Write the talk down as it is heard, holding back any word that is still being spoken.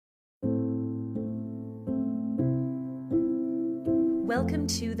Welcome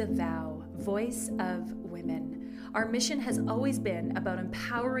to The Vow, Voice of Women. Our mission has always been about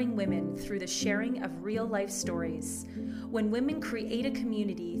empowering women through the sharing of real life stories. When women create a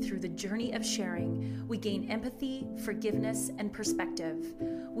community through the journey of sharing, we gain empathy, forgiveness, and perspective.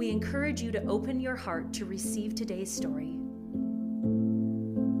 We encourage you to open your heart to receive today's story.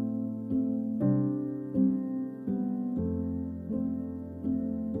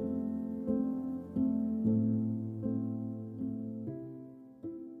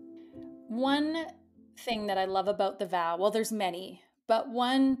 One thing that I love about The Vow, well, there's many, but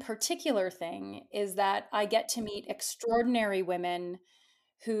one particular thing is that I get to meet extraordinary women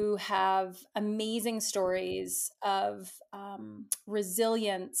who have amazing stories of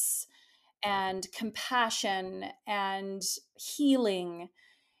resilience and compassion and healing.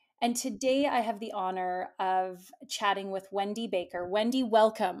 And today I have the honor of chatting with Wendy Baker. Wendy,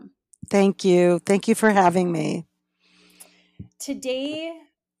 welcome. Thank you. Thank you for having me. Today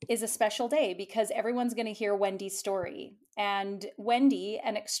is a special day because everyone's going to hear Wendy's story. And Wendy,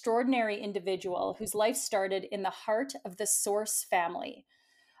 an extraordinary individual whose life started in the heart of the Source family,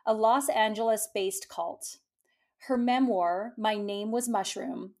 a Los Angeles-based cult. Her memoir, My Name Was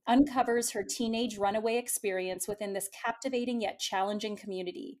Mushroom, uncovers her teenage runaway experience within this captivating yet challenging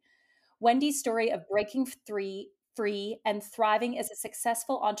community. Wendy's story of breaking free and thriving as a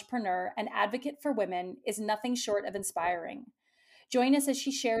successful entrepreneur and advocate for women is nothing short of inspiring. Join us as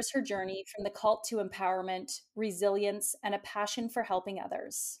she shares her journey from the cult to empowerment, resilience, and a passion for helping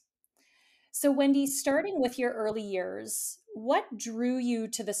others. So, Wendy, starting with your early years, what drew you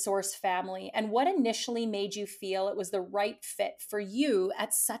to the Source family and what initially made you feel it was the right fit for you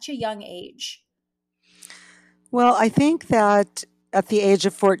at such a young age? Well, I think that at the age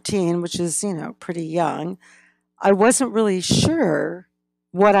of 14, which is, pretty young, I wasn't really sure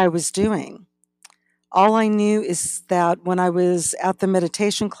what I was doing. All I knew is that when I was at the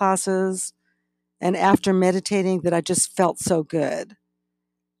meditation classes and after meditating that I just felt so good.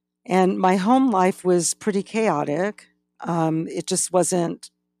 And my home life was pretty chaotic. It just wasn't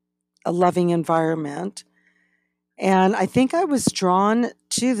a loving environment. And I think I was drawn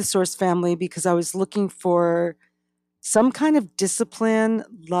to the Source family because I was looking for some kind of discipline,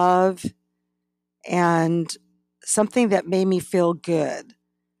 love, and something that made me feel good.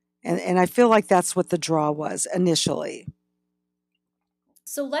 And I feel like that's what the draw was initially.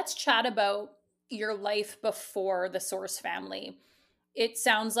 So, let's chat about your life before the Source family. It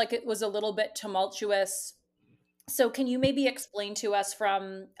sounds like it was a little bit tumultuous. So, can you maybe explain to us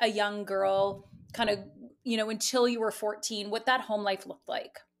from a young girl, kind of, until you were 14, what that home life looked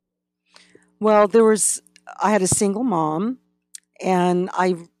like? Well, I had a single mom, and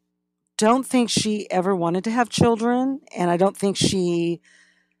I don't think she ever wanted to have children. And I don't think she,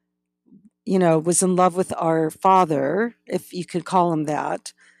 was in love with our father, if you could call him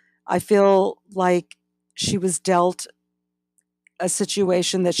that. I feel like she was dealt a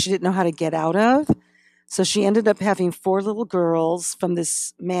situation that she didn't know how to get out of. So she ended up having 4 little girls from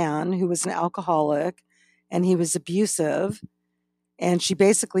this man who was an alcoholic, and he was abusive. And she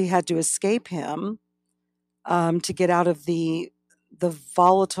basically had to escape him to get out of the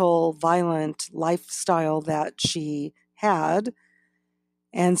volatile, violent lifestyle that she had.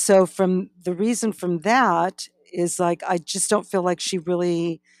 And so the reason from that is like I just don't feel like she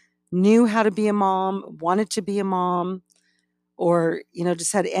really knew how to be a mom, wanted to be a mom, or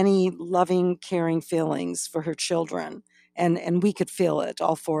just had any loving, caring feelings for her children. And we could feel it,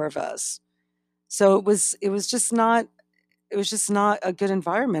 all 4 of us. So it was just not a good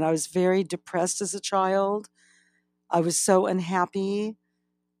environment. I was very depressed as a child. I was so unhappy.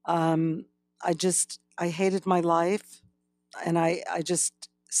 Um, I hated my life, and I just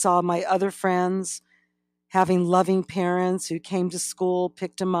saw my other friends having loving parents who came to school,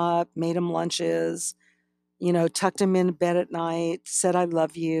 picked them up, made them lunches, tucked them in bed at night, said, I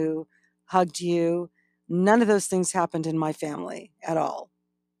love you, hugged you. None of those things happened in my family at all.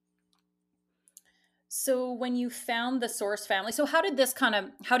 So, when you found the Source family, so how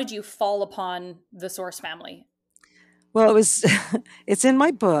did you fall upon the Source family? Well, it's in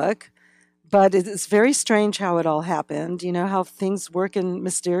my book, but it's very strange how it all happened. You know how things work in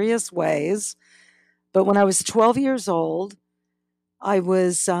mysterious ways. But when I was 12 years old, I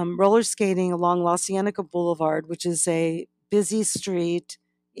was roller skating along La Cienega Boulevard, which is a busy street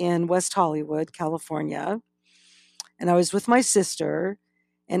in West Hollywood, California. And I was with my sister.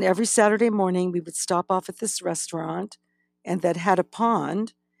 And every Saturday morning, we would stop off at this restaurant and that had a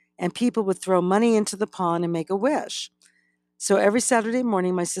pond, and people would throw money into the pond and make a wish. So every Saturday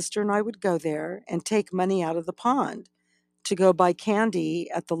morning, my sister and I would go there and take money out of the pond to go buy candy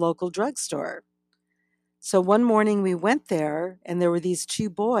at the local drugstore. So one morning we went there, and there were these two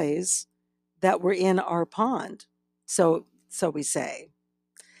boys that were in our pond. So we say.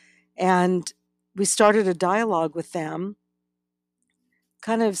 And we started a dialogue with them,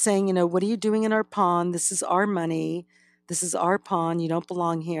 kind of saying, what are you doing in our pond? This is our money. This is our pond. You don't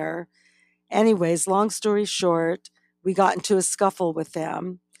belong here. Anyways, long story short, we got into a scuffle with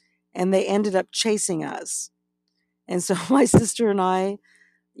them, and they ended up chasing us. And so my sister and I,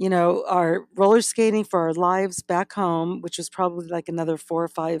 are roller skating for our lives back home, which was probably like another 4 or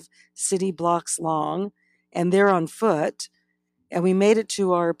 5 city blocks long, and they're on foot. And we made it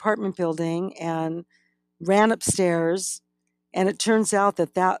to our apartment building and ran upstairs. And it turns out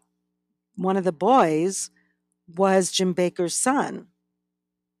that one of the boys was Jim Baker's son.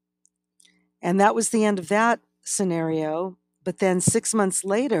 And that was the end of that scenario. But then 6 months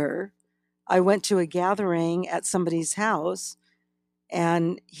later, I went to a gathering at somebody's house,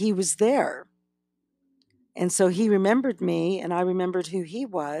 and he was there. And so he remembered me, and I remembered who he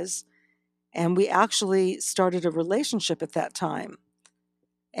was. And we actually started a relationship at that time.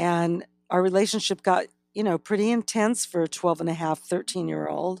 And our relationship got, pretty intense for a 12 and a half,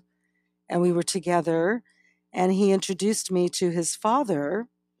 13-year-old. And we were together. And he introduced me to his father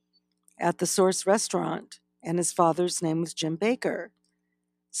at the Source restaurant. And his father's name was Jim Baker.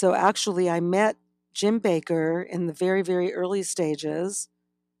 So actually, I met Jim Baker in the very, very early stages,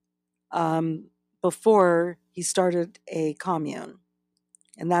 before he started a commune.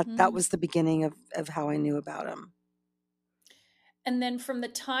 And that Mm. was the beginning of how I knew about him. And then from the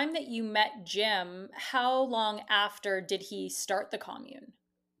time that you met Jim, how long after did he start the commune?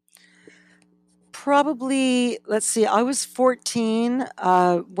 Probably, let's see, I was 14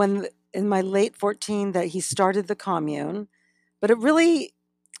 when in my late 14 that he started the commune, but it really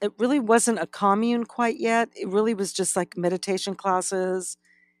wasn't a commune quite yet. It really was just like meditation classes,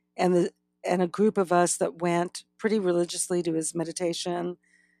 and a group of us that went pretty religiously to his meditation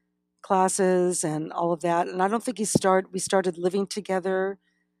classes and all of that. And I don't think we started living together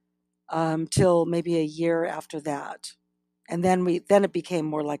till maybe a year after that. And then it became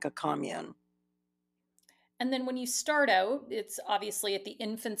more like a commune. And then when you start out, it's obviously at the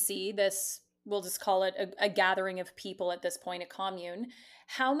infancy, this, we'll just call it a gathering of people at this point, a commune.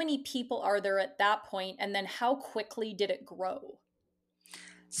 How many people are there at that point, and then how quickly did it grow?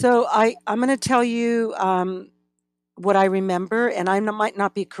 So I'm going to tell you what I remember, and might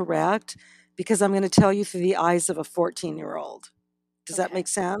not be correct because I'm going to tell you through the eyes of a 14-year-old. Does that Okay. make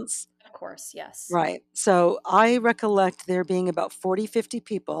sense? Of course, yes. Right. So I recollect there being about 40, 50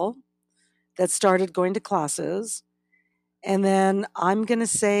 people that started going to classes. And then I'm going to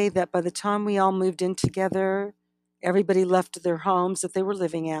say that by the time we all moved in together, everybody left their homes that they were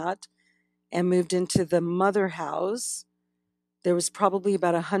living at and moved into the mother house. There was probably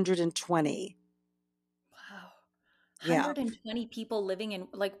about 120. Wow. Yeah. 120 people living in,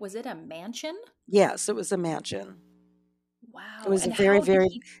 like, was it a mansion? Yes, it was a mansion. It Wow. was a And very, how did very,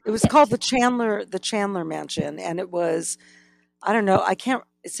 he it find was called it? the Chandler Mansion. And it was, I don't know, I can't,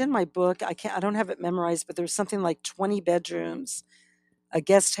 it's in my book. I don't have it memorized, but there was something like 20 bedrooms, a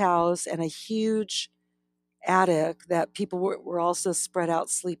guest house, and a huge attic that people were also spread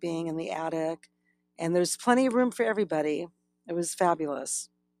out sleeping in the attic. And there's plenty of room for everybody. It was fabulous.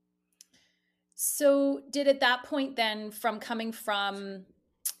 So, did at that point then, from coming from,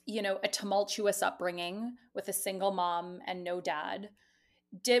 a tumultuous upbringing with a single mom and no dad,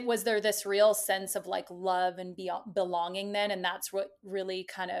 was there this real sense of like love and belonging then, and that's what really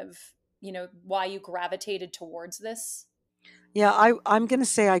kind of, why you gravitated towards this? Yeah, I'm going to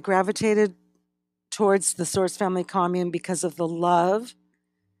say I gravitated towards the Source Family Commune because of the love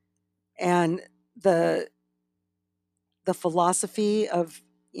and the the philosophy of,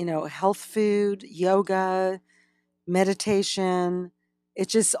 health food, yoga, meditation. It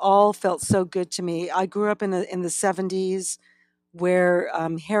just all felt so good to me. I grew up in the 70s where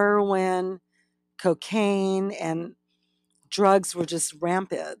heroin, cocaine, and drugs were just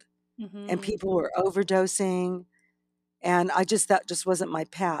rampant, and Hmm. people were overdosing. And that just wasn't my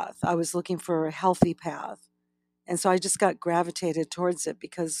path. I was looking for a healthy path. And so I just got gravitated towards it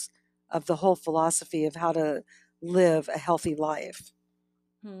because of the whole philosophy of how to live a healthy life.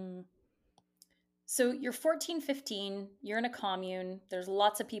 Hmm. So you're 14, 15, you're in a commune, there's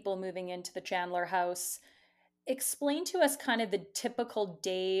lots of people moving into the Chandler house. Explain to us kind of the typical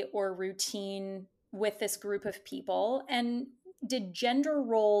day or routine with this group of people, and did gender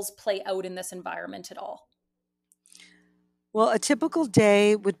roles play out in this environment at all? Well, a typical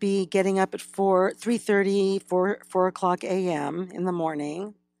day would be getting up at 3:30, 4 o'clock a.m. in the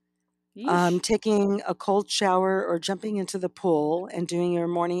morning, Yeesh. taking a cold shower or jumping into the pool and doing your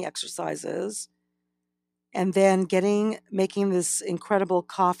morning exercises. and then making this incredible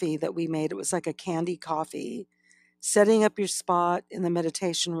coffee that we made. It was like a candy coffee, setting up your spot in the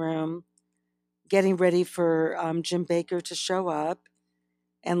meditation room, getting ready for Jim Baker to show up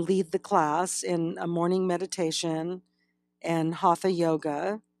and lead the class in a morning meditation and hatha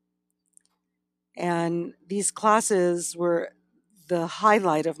yoga. And these classes were the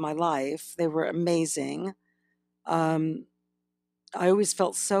highlight of my life. They were amazing. Um, I always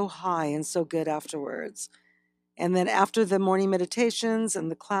felt so high and so good afterwards. And then after the morning meditations and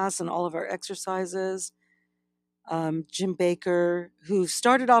the class and all of our exercises, Jim Baker, who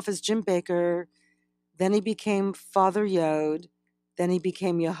started off as Jim Baker, then he became Father Yod, then he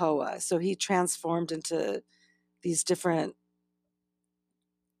became Yehoah. So he transformed into these different,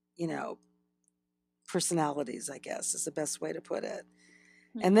 you know, personalities, I guess is the best way to put it.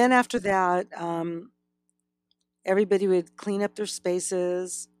 And Hmm. then after that, everybody would clean up their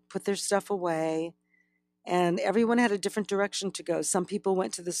spaces, put their stuff away, and everyone had a different direction to go. Some people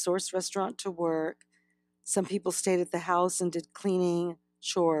went to the Source restaurant to work. Some people stayed at the house and did cleaning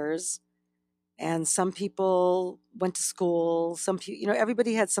chores. And some people went to school. Some people,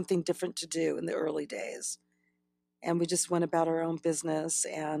 everybody had something different to do in the early days. And we just went about our own business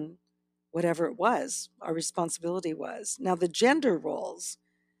and whatever it was, our responsibility was. Now, the gender roles,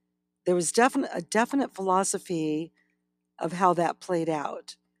 there was a definite philosophy of how that played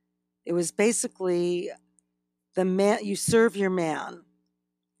out. It was basically the man, you serve your man,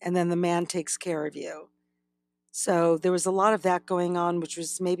 and then the man takes care of you. So there was a lot of that going on, which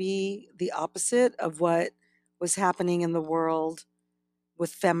was maybe the opposite of what was happening in the world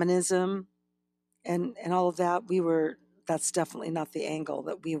with feminism and all of that. That's definitely not the angle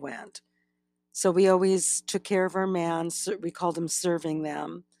that we went. So we always took care of our man. We called him serving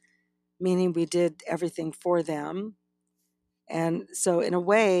them, meaning we did everything for them. And so, in a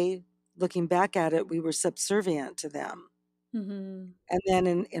way, looking back at it, we were subservient to them. Hmm. And then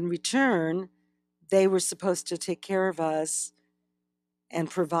in return, they were supposed to take care of us and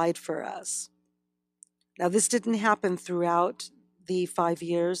provide for us. Now, this didn't happen throughout the 5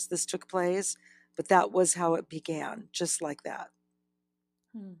 years this took place, but that was how it began, just like that.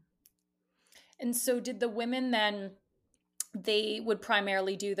 Hmm. And so, did the women then, they would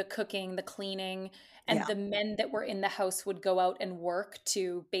primarily do the cooking, the cleaning, and Yeah, the men that were in the house would go out and work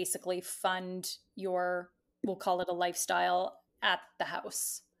to basically fund your, we'll call it a lifestyle at the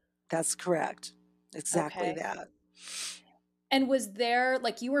house? that's correct. Exactly Okay. that. And was there,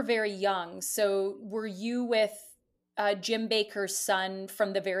 like, you were very young, so were you with Jim Baker's son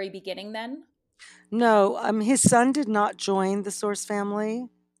from the very beginning then? No, his son did not join the Source family.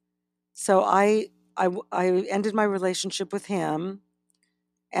 So I ended my relationship with him.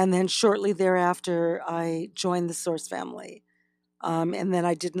 And then shortly thereafter, I joined the Source family. And then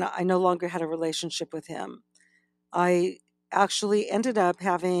I no longer had a relationship with him. I actually ended up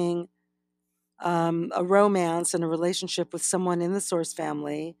having a romance and a relationship with someone in the Source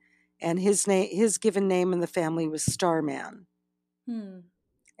family. And his given name in the family was Starman. Hmm.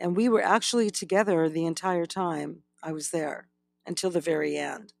 And we were actually together the entire time I was there until the very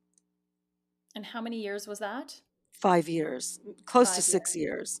end. And how many years was that? 5 years, close to 5 years. 6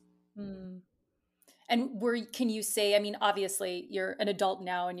 years. Hmm. And can you say, I mean, obviously you're an adult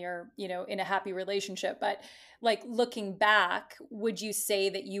now and you're, in a happy relationship, but like looking back, would you say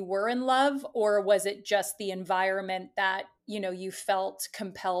that you were in love, or was it just the environment that, you felt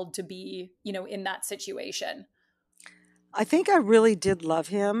compelled to be, in that situation? I think I really did love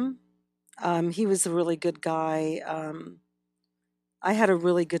him. He was a really good guy. I had a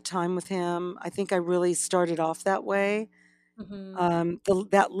really good time with him. I think I really started off that way. Hmm.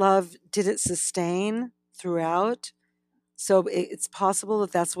 That love didn't sustain throughout. So it's possible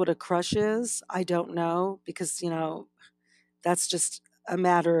that that's what a crush is. I don't know because, that's just a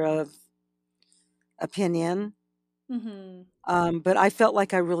matter of opinion. Hmm. But I felt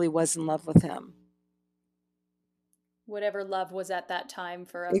like I really was in love with him. Whatever love was at that time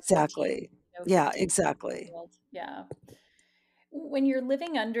for a 14, Exactly. Yeah, 15 exactly. year old. Yeah. When you're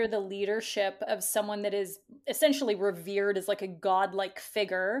living under the leadership of someone that is essentially revered as like a godlike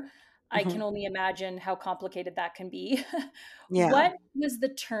figure, I Hmm. can only imagine how complicated that can be. Yeah. What was the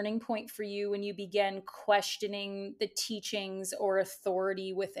turning point for you when you began questioning the teachings or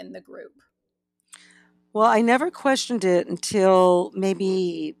authority within the group? Well, I never questioned it until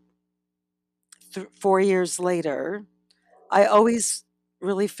maybe 4 years later. I always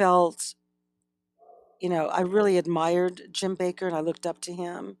really felt, I really admired Jim Baker and I looked up to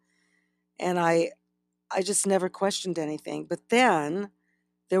him and I just never questioned anything. But then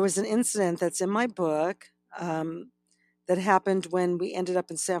there was an incident that's in my book that happened when we ended up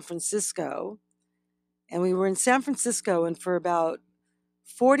in San Francisco. And we were in San Francisco, and for about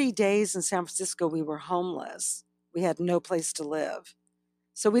 40 days in San Francisco, we were homeless. We had no place to live.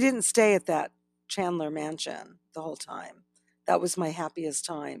 So we didn't stay at that Chandler mansion the whole time. That was my happiest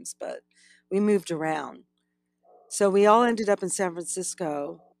times, but we moved around. So we all ended up in San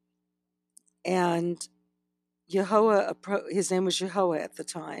Francisco, and his name was Yehoah at the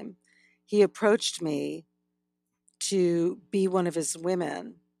time. He approached me to be one of his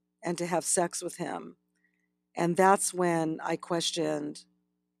women and to have sex with him. And that's when I questioned,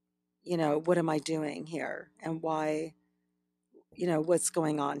 what am I doing here and why, what's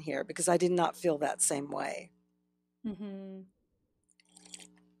going on here? Because I did not feel that same way. Mm-hmm.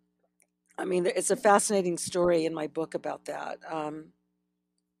 I mean, it's a fascinating story in my book about that.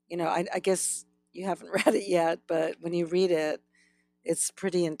 I guess you haven't read it yet, but when you read it, it's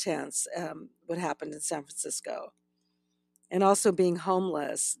pretty intense, what happened in San Francisco. And also being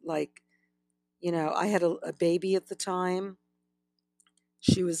homeless. Like, I had a baby at the time.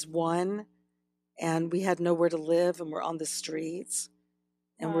 She was 1, and we had nowhere to live, and we're on the streets.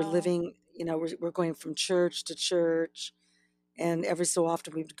 And we're Wow. living, we're going from church to church. And every so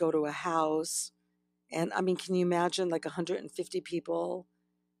often we'd go to a house. And I mean, can you imagine like 150 people,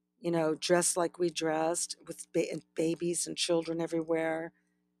 dressed like we dressed with and babies and children everywhere,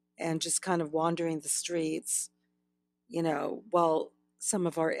 and just kind of wandering the streets, while some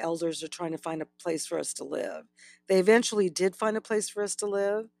of our elders are trying to find a place for us to live. They eventually did find a place for us to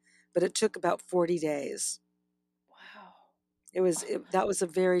live, but it took about 40 days. Wow. That was a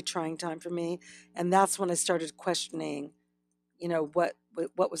very trying time for me, and that's when I started questioning, what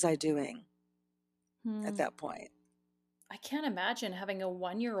was I doing at Hmm. that point. I can't imagine having a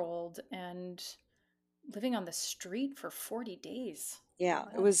 1-year-old and living on the street for 40 days. Yeah,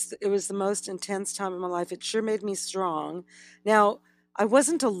 it Wow. was it was the most intense time of my life. It sure made me strong. Now, I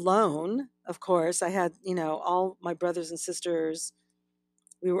wasn't alone, of course. I had, all my brothers and sisters.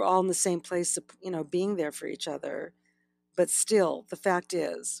 We were all in the same place, being there for each other. But still, the fact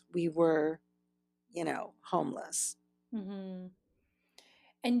is, we were, homeless. Hmm.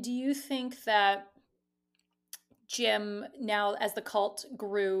 And do you think that Jim, now as the cult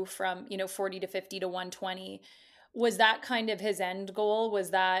grew from, 40 to 50 to 120, was that kind of his end goal?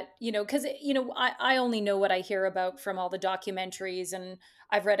 Was that, because, I only know what I hear about from all the documentaries, and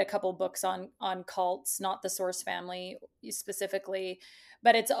I've read a couple books on cults, not the Source family specifically,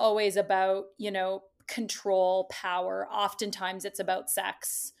 but it's always about, control, power. Oftentimes it's about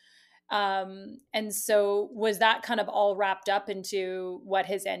sex. And so was that kind of all wrapped up into what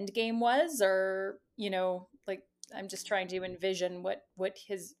his end game was, or, like, I'm just trying to envision what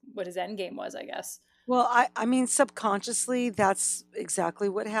his end game was, I guess. Well, I mean, subconsciously, that's exactly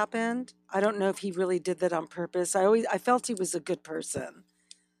what happened. I don't know if he really did that on purpose. I felt he was a good person.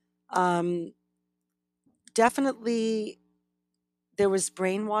 Um, Definitely, there was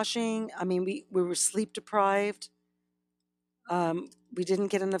brainwashing. I mean, we were sleep deprived. We didn't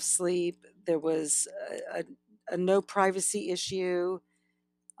get enough sleep. There was a no privacy issue.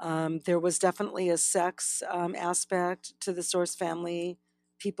 There was definitely a sex aspect to the Source family.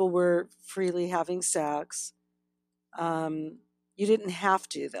 People were freely having sex. Um, you didn't have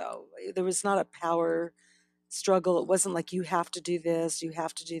to, though. There was not a power struggle. It wasn't like you have to do this, you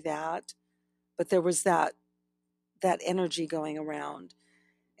have to do that. But there was that energy going around.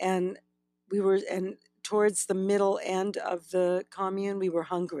 And and towards the middle end of the commune, we were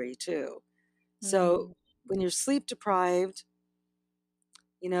hungry too. So Mm, when you're sleep deprived,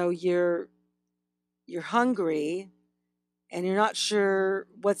 you're hungry and you're not sure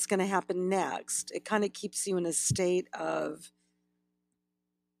what's going to happen next. It kind of keeps you in a state of,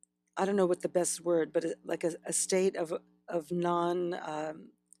 I don't know what the best word, but like a state of non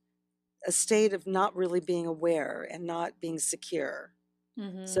a state of not really being aware and not being secure.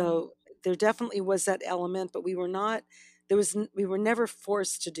 mm-hmm. So there definitely was that element, but we were not there was we were never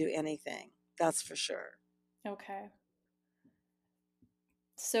forced to do anything. That's for sure. Okay.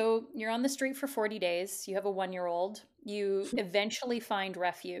 So you're on the street for 40 days. You have a 1-year-old. You eventually find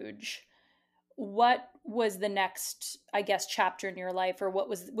refuge. What was the next, I guess, chapter in your life, or what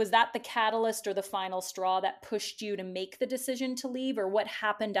was that the catalyst or the final straw that pushed you to make the decision to leave, or what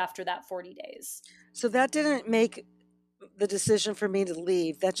happened after that 40 days? So that didn't make the decision for me to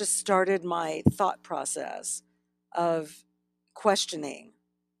leave. That just started my thought process of questioning,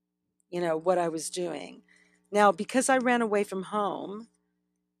 what I was doing. Now, because I ran away from home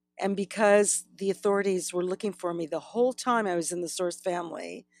and because the authorities were looking for me the whole time I was in the Source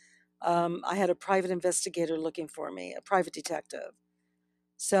family, I had a private investigator looking for me, a private detective.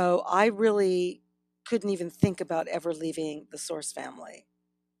 So I really couldn't even think about ever leaving the Source family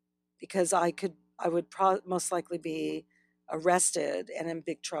because I would most likely be arrested and in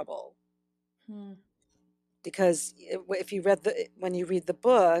big trouble. Hmm. Because if you read when you read the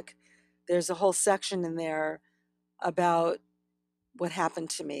book, there's a whole section in there about what happened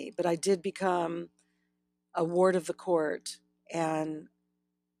to me. But I did become a ward of the court, and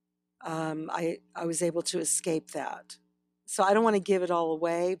I was able to escape that. So I don't want to give it all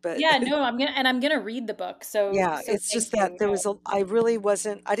away, but Yeah, no, I'm gonna read the book. So yeah, it's thank just that you. there No. was I really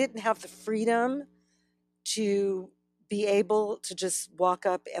wasn't, I didn't have the freedom to be able to just walk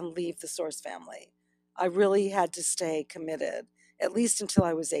up and leave the Source family. I really had to stay committed, at least until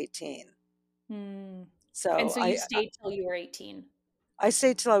I was 18. Hmm. And So so you stayed till you were 18. I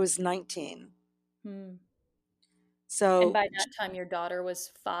stayed till I was 19. Hmm. And So by that time, your daughter was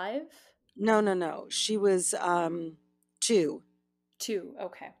 5? no, no, no. She was 2. 2.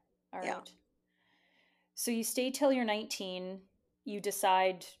 Okay. All Yeah. right. So you stay till you're 19, you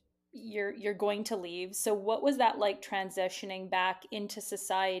decide you're going to leave. So what was that like transitioning back into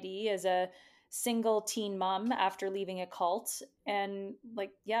society as a single teen mom after leaving a cult? And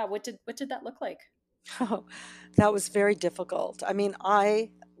like, yeah, what did that look like? Oh, that was very difficult. I mean,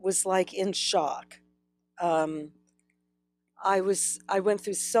 I was like in shock. Um, I went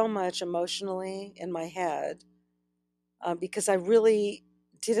through so much emotionally in my head, because I really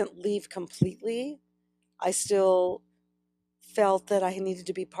didn't leave completely. I still felt that I needed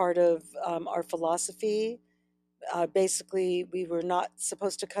to be part of our philosophy. Basically, we were not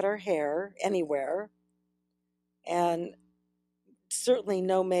supposed to cut our hair anywhere, and certainly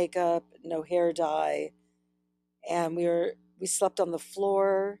no makeup, no hair dye, and we slept on the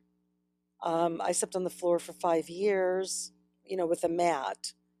floor. I slept on the floor for 5 years, with a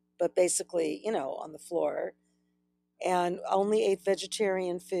mat, but basically, on the floor, and only ate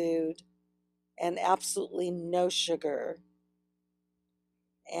vegetarian food and absolutely no sugar.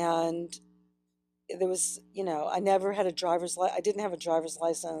 And there was, I never had I didn't have a driver's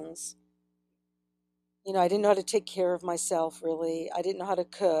license. I didn't know how to take care of myself really. I didn't know how to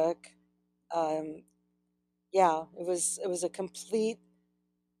cook. Um, yeah, it was a complete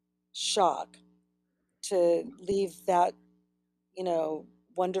shock to leave that,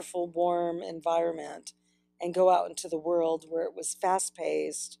 wonderful, warm environment and go out into the world where it was fast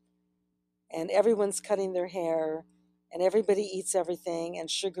paced and everyone's cutting their hair and everybody eats everything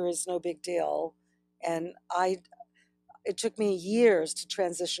and sugar is no big deal. And it took me years to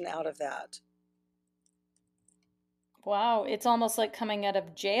transition out of that. Wow, it's almost like coming out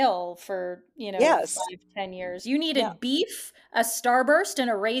of jail for, Yes. 5, 10 years. You Yeah. needed beef, a starburst, and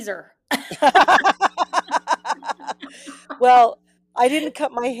a razor. Well, I didn't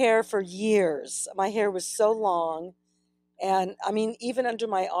cut my hair for years. My hair was so long. And I mean, even under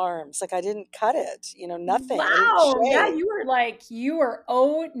my arms, like I didn't cut it, nothing. I didn't Wow. Yeah, shave. you were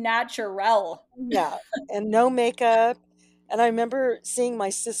au naturel. Yeah. And no makeup. And I remember seeing my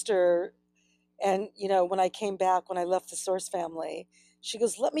sister, and, when I came back, when I left the Source family, she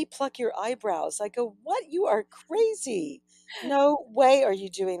goes, "Let me pluck your eyebrows." I go, "What? You are crazy. No way are you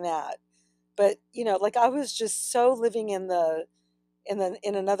doing that." But, like I was just so living in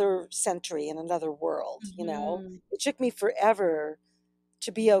another century, in another world. Mhm. It took me forever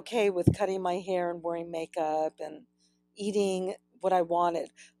to be okay with cutting my hair and wearing makeup and eating what I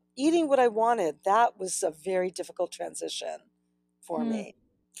wanted. Eating what I wanted, that was a very difficult transition for Hmm. me.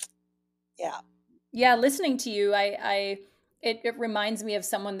 Yeah. Yeah, listening to you, it reminds me of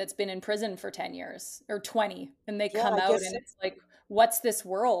someone that's been in prison for 10 years or 20, and they Yeah, come I out guess. and it's like, what's this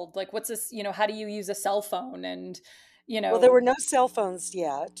world? Like, what's this, how do you use a cell phone? And, you Well, there were know, no cell phones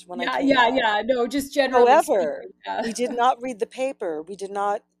yet when I yeah, came yeah, out. yeah. No, just generally However, speaking. Yeah. we did not read the paper. We did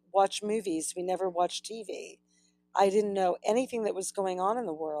not watch movies. We never watched TV. I didn't know anything that was going on in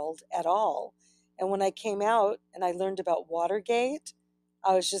the world at all. And when I came out and I learned about Watergate,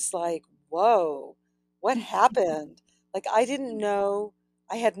 I was just like, whoa, what happened? Like, I didn't know,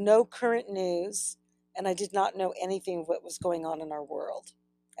 I had no current news, and I did not know anything of what was going on in our world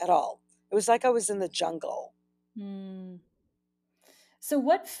at all. It was like I was in the jungle. Hmm. So,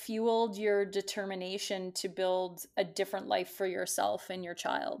 what fueled your determination to build a different life for yourself and your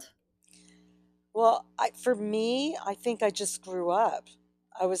child? Well, for me, I think I just grew up.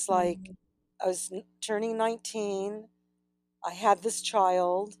 I was like, Mhm. I was turning 19. I had this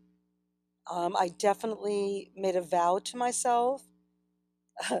child. I definitely made a vow to myself,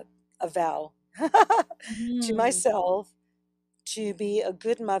 a vow to Mhm. myself to be a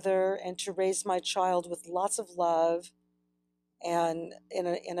good mother and to raise my child with lots of love and in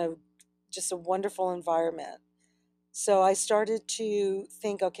a just a wonderful environment. So I started to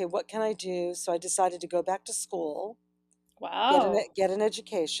think, okay, what can I do? So I decided to go back to school, Wow. get an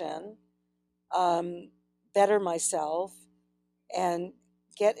education. um, better myself, and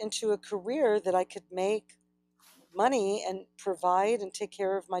get into a career that I could make money and provide and take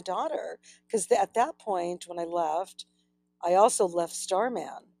care of my daughter. Because at that point, when I left, I also left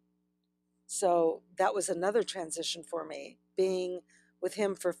Starman. So that was another transition for me, being with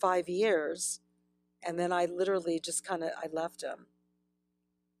him for 5 years. And then I literally just kind of I left him.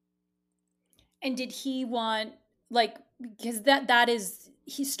 And did he want, like, because that is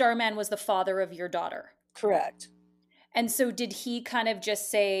he Starman was the father of your daughter. Correct. And so did he kind of just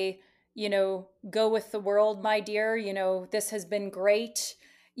say, go with the world, my dear, this has been great.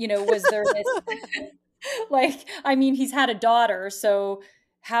 Was there this like, I mean, he's had a daughter, so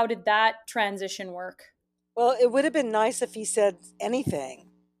how did that transition work? Well, it would have been nice if he said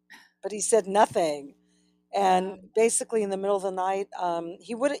anything, but he said nothing. And basically, in the middle of the night,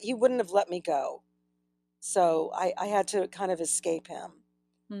 he wouldn't have let me go. So I had to kind of escape him.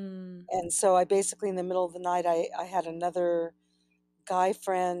 Hmm. And so I basically, in the middle of the night, I had another guy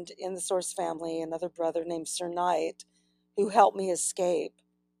friend in the Source family, another brother named Sir Knight, who helped me escape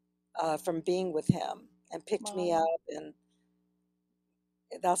from being with him and picked me Wow. up. And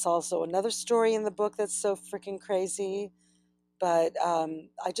that's also another story in the book that's so freaking crazy. But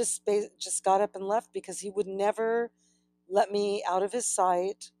I just got up and left because he would never let me out of his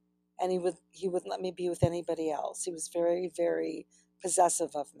sight, and he wouldn't let me be with anybody else. He was very, very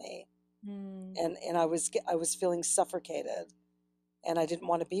possessive of me, Hmm. and I was feeling suffocated, and I didn't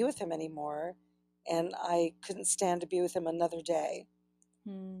want to be with him anymore, and I couldn't stand to be with him another day.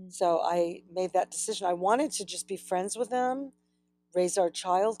 Hmm. So I made that decision. I wanted to just be friends with him, raise our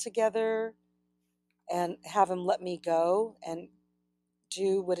child together, and have him let me go and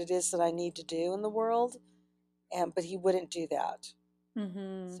do what it is that I need to do in the world. And but he wouldn't do that.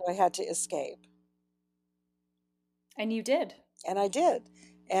 Hmm. So I had to escape. And you did. And I did.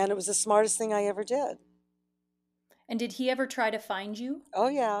 And it was the smartest thing I ever did. And did he ever try to find you? Oh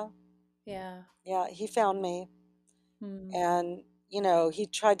yeah. Yeah. Yeah, he found me. Hmm. And he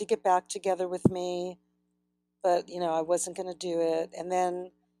tried to get back together with me, but I wasn't going to do it. And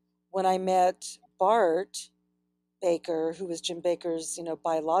then when I met Bart Baker, who was Jim Baker's,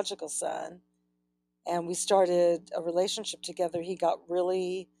 biological son, and we started a relationship together, he got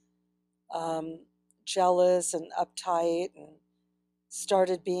really um, jealous and uptight and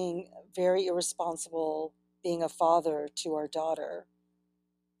started being very irresponsible, being a father to our daughter.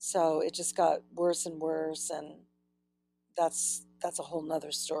 So it just got worse and worse, and that's a whole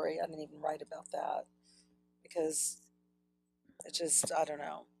nother story. I didn't even write about that because it just I don't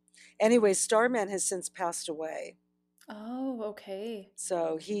know. Anyway, Starman has since passed away. Oh, okay.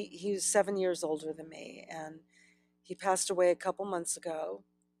 So he was 7 years older than me, and he passed away a couple months ago.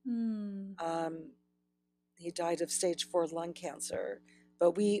 Hmm. Um, he died of stage 4 lung cancer,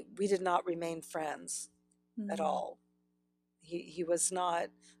 but we did not remain friends at Hmm. all. He was not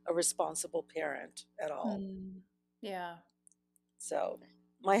a responsible parent at all. Hmm. Yeah. So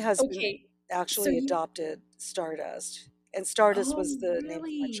my husband Okay. So actually you adopted Stardust, and Stardust Oh, was the name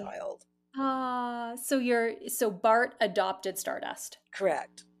of my really? child. So Bart adopted Stardust.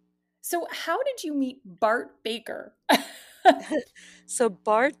 Correct. So how did you meet Bart Baker? So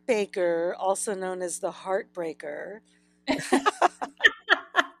Bart Baker, also known as the Heartbreaker,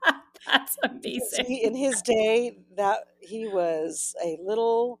 That's because amazing. he in his day that he was a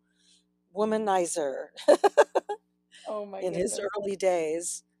little womanizer Oh my in his goodness. early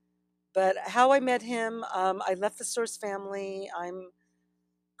days. But how I met him, I left the Source family. I'm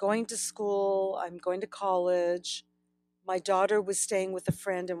going to school. I'm going to college. My daughter was staying with a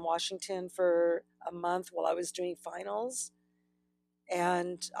friend in Washington for a month while I was doing finals.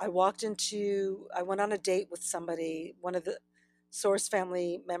 And I went on a date with somebody, one of the Source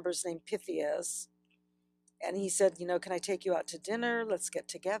family members named Pythias. And he said, can I take you out to dinner? Let's get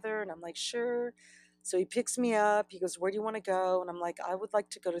together. And I'm like, sure. So he picks me up. He goes, where do you want to go? And I'm like, I would like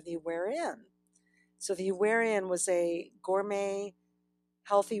to go to the Aware Inn. So the Aware Inn was a gourmet,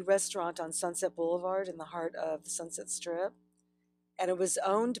 healthy restaurant on Sunset Boulevard in the heart of the Sunset Strip. And it was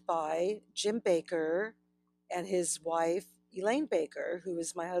owned by Jim Baker and his wife, Elaine Baker, who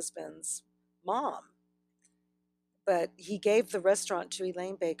is my husband's mom. But he gave the restaurant to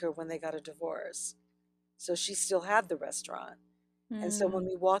Elaine Baker when they got a divorce. So she still had the restaurant. And so when Hmm.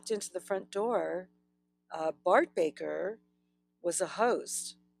 we walked into the front door, Bart Baker was a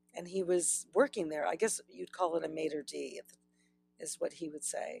host and he was working there. I guess you'd call it a maitre d', is what he would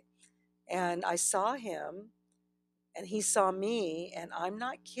say. And I saw him and he saw me, and I'm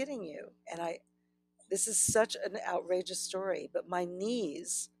not kidding you. And this is such an outrageous story, but my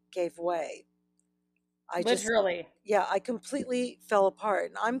knees gave way. I just, Literally. yeah, I completely fell apart.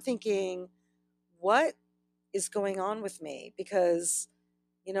 And I'm thinking, what is going on with me? Because,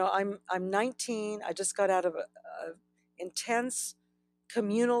 I'm 19. I just got out of a intense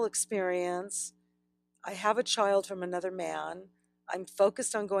communal experience. I have a child from another man. I'm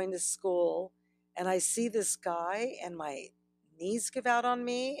focused on going to school, and I see this guy, and my knees give out on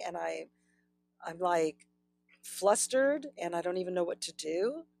me, and I'm like flustered, and I don't even know what to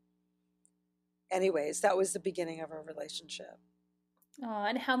do. Anyways, that was the beginning of our relationship.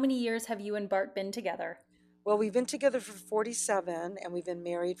 And how many years have you and Bart been together? Well, we've been together for 47, and we've been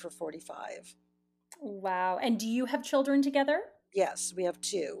married for 45. Wow. And do you have children together? Yes, we have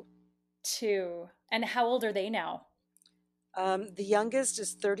two. Two. And how old are they now? The youngest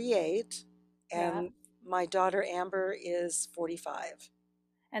is 38, Yeah. and my daughter Amber is 45.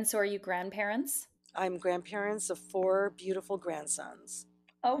 And so are you grandparents? I'm grandparents of four beautiful grandsons.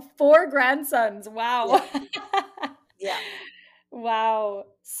 Oh, four grandsons. Wow. Yeah, yeah. Wow.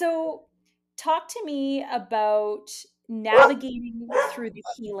 So, talk to me about navigating through the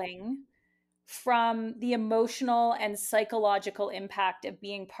healing from the emotional and psychological impact of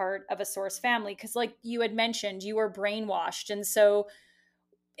being part of a source family. Because, like you had mentioned, you were brainwashed. And so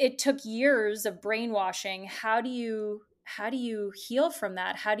it took years of brainwashing. How do you heal from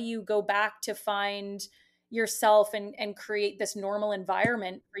that? How do you go back to find yourself and create this normal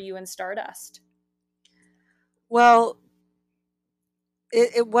environment for you and Stardust? Well,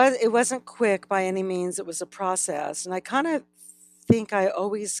 it wasn't quick by any means. It was a process, and I kind of think I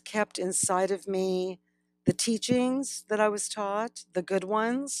always kept inside of me the teachings that I was taught, the good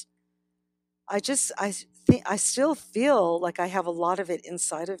ones. I think I still feel like I have a lot of it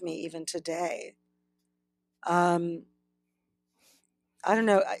inside of me even today. Um, I don't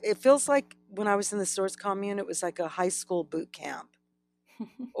know. It feels like when I was in the Source Commune, it was like a high school boot camp,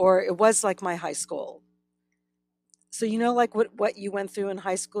 or it was like my high school. So like what you went through in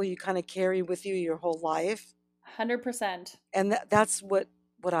high school, you kind of carry with you your whole life, 100%. and that's what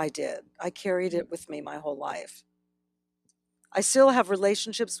I did. I carried it with me my whole life. I still have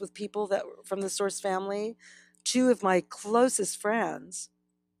relationships with people that were from the Source family. Two of my closest friends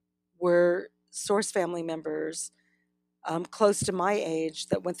were Source family members, close to my age,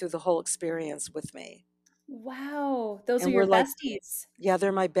 that went through the whole experience with me. Wow, those are And we're your like, besties. yeah,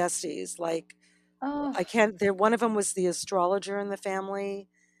 they're my besties. Like, Oh, I can't, there, one of them was the astrologer in the family.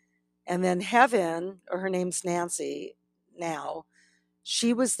 And then Heaven, or her name's Nancy now,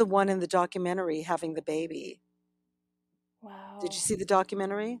 she was the one in the documentary having the baby. Did you wow. see the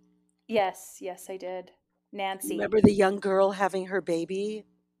documentary? Yes, yes, I did. You Nancy. remember the young girl having her baby?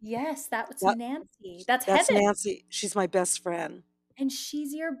 Yes, that's That, Nancy. That's that's Heaven. Nancy. She's my best friend. And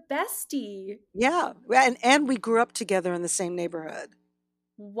she's your bestie. Yeah. And we grew up together in the same neighborhood.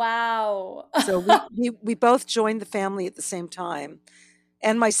 Wow. So we both joined the family at the same time.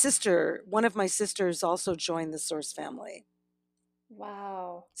 And one of my sisters also joined the Source family.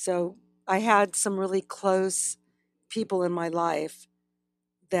 Wow. So I had some really close people in my life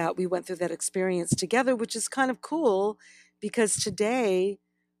that we went through that experience together, which is kind of cool because today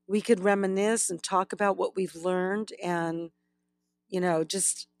we could reminisce and talk about what we've learned. And,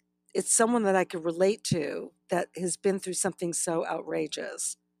 just it's someone that I could relate to that has been through something so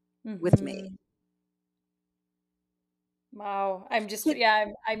outrageous with me. Mhm. Wow. I'm just Yeah, yeah,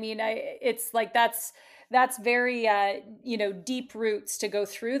 I mean, it's like that's very deep roots to go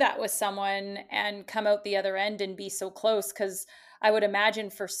through that with someone and come out the other end and be so close cuz I would imagine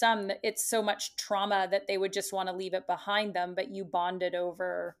for some that it's so much trauma that they would just want to leave it behind them, but you bonded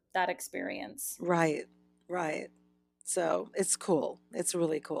over that experience. right, right. So it's cool. It's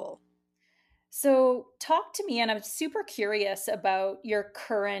really cool. So, talk to me, and I'm super curious about your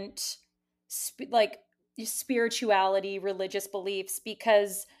current, like, your spirituality, religious beliefs,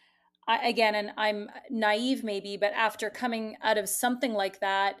 because again, and I'm naive maybe, but after coming out of something like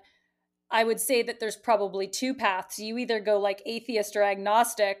that, I would say that there's probably two paths. You either go like atheist or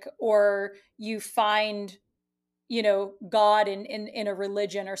agnostic, or you find, God in a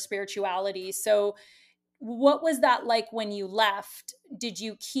religion or spirituality. So, what was that like when you left? Did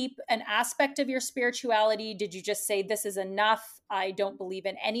you keep an aspect of your spirituality? Did you just say, this is enough? I don't believe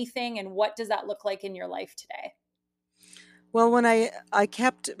in anything. And what does that look like in your life today? Well, when I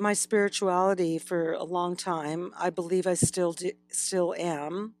kept my spirituality for a long time, I believe I still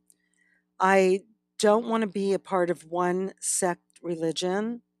am. I don't want to be a part of one sect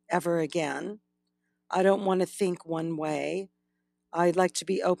religion ever again. I don't want to think one way. I'd like to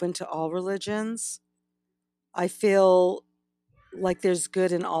be open to all religions. I feel like there's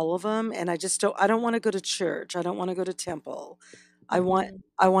good in all of them, and I don't want to go to church. I don't want to go to temple. I want Mm-hmm.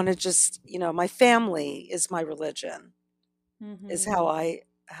 I want to just, my family is my religion. Is Mm-hmm.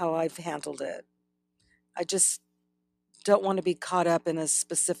 how I've handled it. I just don't want to be caught up in a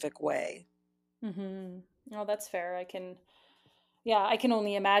specific way. Mm-hmm. Oh, that's fair. Yeah, I can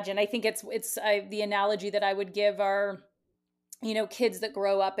only imagine. I think the analogy that I would give are, kids that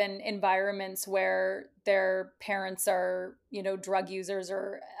grow up in environments where their parents are, drug users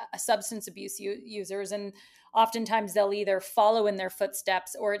or substance abuse users. And oftentimes they'll either follow in their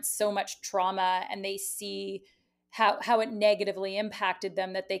footsteps, or it's so much trauma and they see how it negatively impacted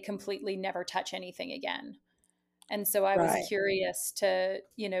them that they completely never touch anything again. And so I was Right. curious to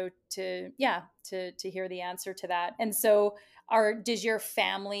hear the answer to that. And so does your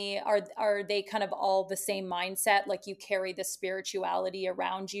family, are they kind of all the same mindset? Like you carry the spirituality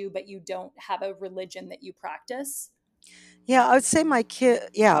around you, but you don't have a religion that you practice? Yeah, I would say my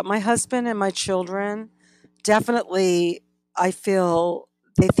husband and my children definitely, I feel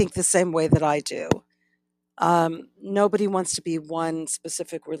they think the same way that I do. Nobody wants to be one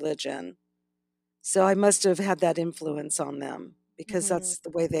specific religion. So I must have had that influence on them because Mm-hmm. that's the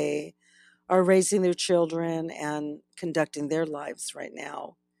way they are raising their children and conducting their lives right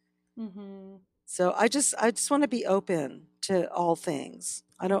now. Mm-hmm. So I just want to be open to all things.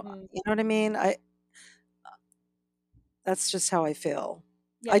 I don't, Mm-hmm. you know what I mean? That's just how I feel.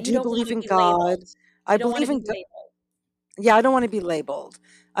 Yeah, I you do don't want believe to in be God. labeled. I You don't want to believe be in labeled. Yeah, I don't want to be labeled.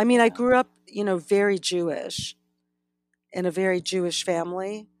 I mean, I Yeah. grew up, very Jewish in a very Jewish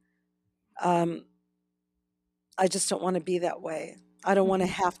family. Um, I just don't want to be that way. I don't want to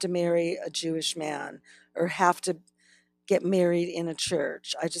Mm-hmm. have to marry a Jewish man or have to get married in a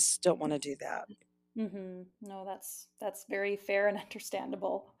church. I just don't want to do that. Mm-hmm. No, that's very fair and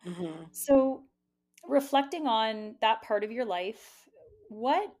understandable. Hmm. So, reflecting on that part of your life,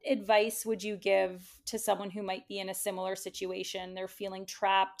 what advice would you give to someone who might be in a similar situation? They're feeling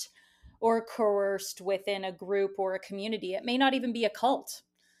trapped or coerced within a group or a community. It may not even be a cult,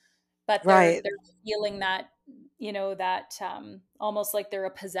 but they're Right. they're feeling that, that almost like they're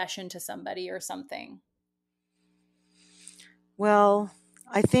a possession to somebody or something. Well,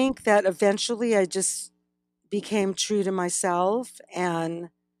 I think that eventually I just became true to myself and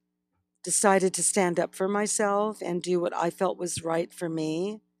decided to stand up for myself and do what I felt was right for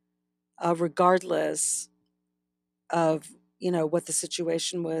me, regardless of, what the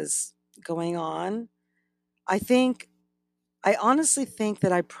situation was going on. I think, I honestly think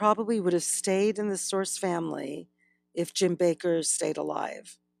that I probably would have stayed in the Source family if Jim Baker stayed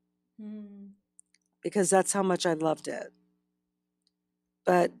alive Mm, because that's how much I loved it.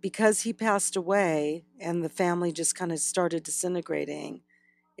 But because he passed away and the family just kind of started disintegrating,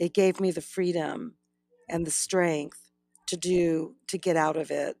 it gave me the freedom and the strength to get out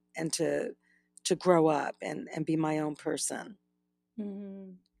of it and to grow up and be my own person.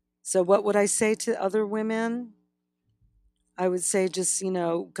 mm, So what would I say to other women? I would say just,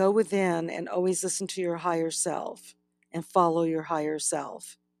 go within and always listen to your higher self and follow your higher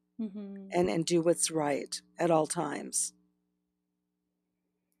self mhm. and do what's right at all times.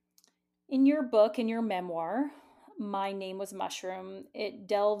 In your book, in your memoir, My Name Was Mushroom, it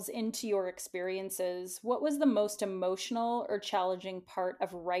delves into your experiences. What was the most emotional or challenging part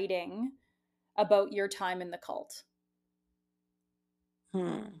of writing about your time in the cult?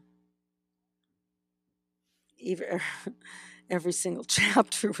 Hmm. Even every single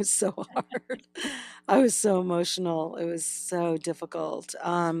chapter was so hard. I was so emotional. It was so difficult.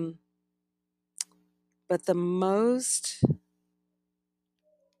 But the most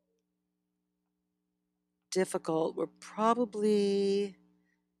difficult were probably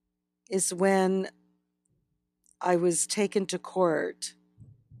is when I was taken to court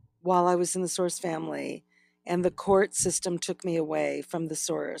while I was in the Source family, and the court system took me away from the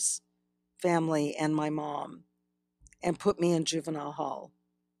Source family and my mom and put me in juvenile hall.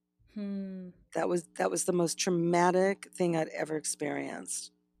 Hmm. That was the most traumatic thing I'd ever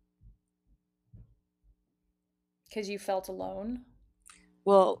experienced. Because you felt alone?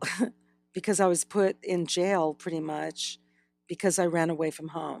 Well, because I was put in jail pretty much because I ran away from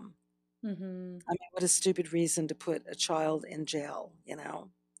home. Mm-hmm. I mean, what a stupid reason to put a child in jail.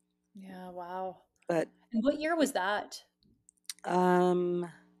 Yeah, wow. But And what year was that?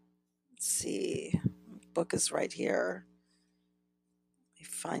 let's see. Book is right here. Let me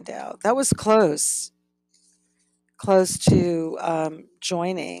find out. That was close to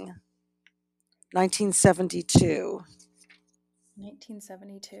joining. 1972.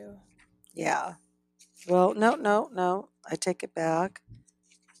 1972. Yeah. Well, no, no, no. I take it back.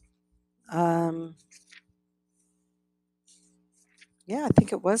 Um, yeah, I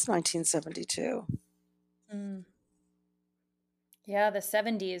think it was 1972. Mm. Yeah, the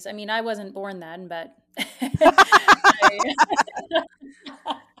 70s. I wasn't born then, but I,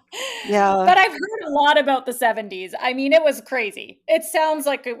 Yeah. But I've heard a lot about the 70s. I mean, it was crazy. It sounds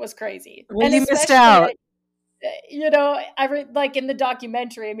like it was crazy. Well, And you missed especially, out. like in the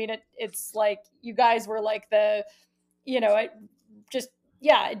documentary, I mean, it's like you guys were like it just,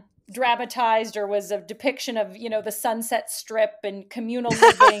 yeah, it dramatized or was a depiction of, the Sunset Strip and communal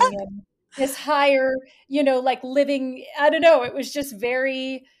living and this higher, like living. I don't know. It was just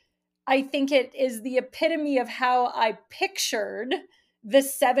very, I think it is the epitome of how I pictured the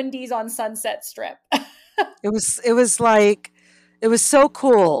 70s on Sunset Strip. It was like it was so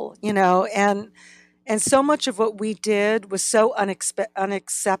cool, and so much of what we did was so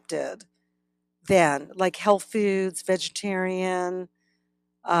unaccepted then, like health foods, vegetarian,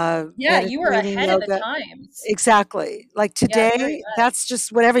 Yeah, you were meditating, ahead of the yoga. times. Exactly. Like Yeah, very today, that's much.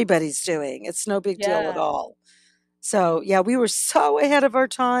 just what everybody's doing. It's no big deal at Yeah, all. So, yeah, we were so ahead of our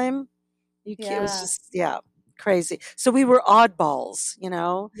time. It was yeah, just, yeah, crazy. So we were oddballs. And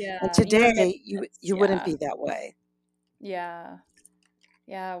yeah. You were today misfits. you wouldn't Yeah, be that way. yeah,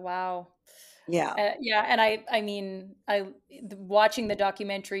 yeah. Wow. Yeah. Yeah, and I mean, watching the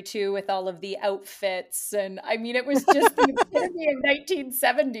documentary too with all of the outfits, and I mean, it was just the epitome of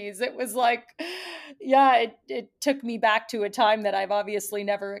 1970s. It was like, yeah, it took me back to a time that I've obviously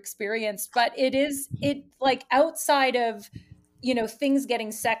never experienced, but it like outside of, things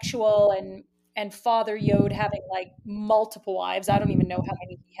getting sexual and Father Yod having like multiple wives. I don't even know how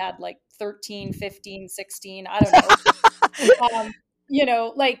many he had, like 13, 15, 16. I don't know. um,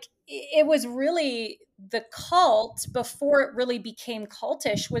 like it was really the cult before it really became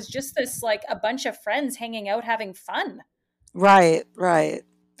cultish was just this like a bunch of friends hanging out having fun. Right, right.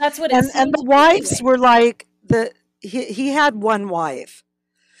 That's what it And seemed the to be wives anyway. were like he had one wife.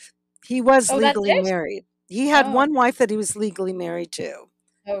 He was Oh, that's legally it? married. He had Oh, one wife that he was legally married to.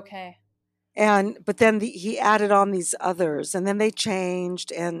 okay. And but then he added on these others, and then they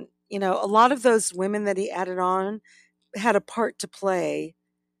changed, and a lot of those women that he added on had a part to play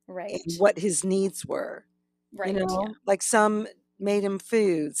in Right. what his needs were. Right. Yeah. Like some made him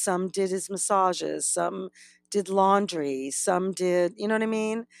food, some did his massages, some did laundry, some did, you know what I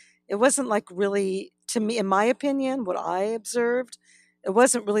mean? It wasn't like really, to me, in my opinion, what I observed, it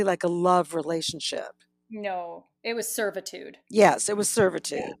wasn't really like a love relationship. No, it was servitude. Yes, it was Yeah.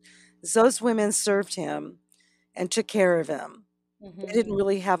 servitude. Those women served him and took care of him. They didn't Hmm.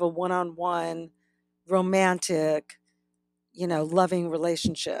 really have a one on one romantic, loving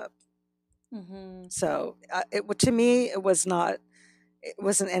relationship. Hmm. So to me, it wasn't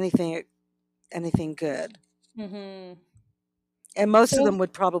anything good. Hmm. And most of So, them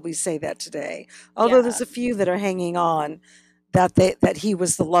would probably say that today. Although yeah. there's a few that are hanging on that he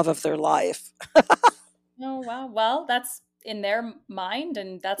was the love of their life. Oh, wow. Well, that's in their mind,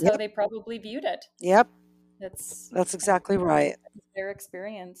 and that's how Yep. they probably viewed it. Yep. That's That's and exactly right. their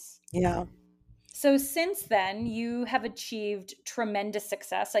experience. Yeah. So since then, you have achieved tremendous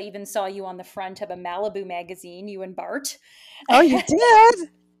success. I even saw you on the front of a Malibu magazine, you and Bart. Oh, you did?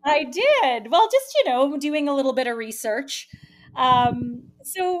 I did. Well, just, doing a little bit of research.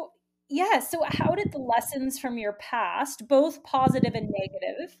 So, yeah, so how did the lessons from your past, both positive and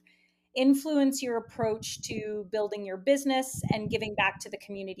negative, influence your approach to building your business and giving back to the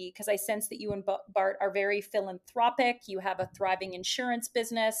community? Because I sense that you and Bart are very philanthropic. You have a thriving insurance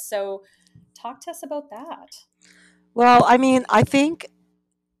business. So, talk to us about that. Well, I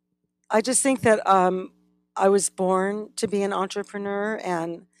just think that I was born to be an entrepreneur,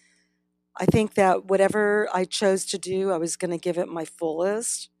 and I think that whatever I chose to do, I was going to give it my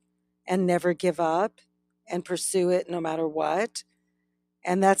fullest and never give up and pursue it no matter what.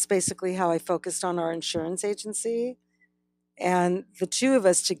 And that's basically how I focused on our insurance agency. And the two of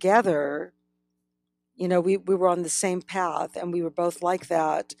us together, we were on the same path, and we were both like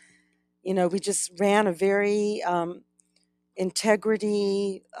that. We just ran a very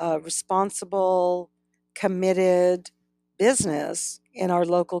integrity, responsible, committed business in our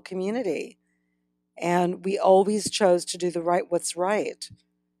local community. And we always chose to do what's right.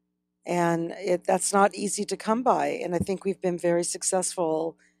 And that's not easy to come by. And I think we've been very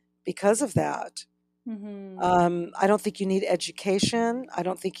successful because of that. Mm-hmm. I don't think you need education. I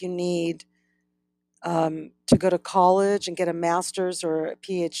don't think you need to go to college and get a master's or a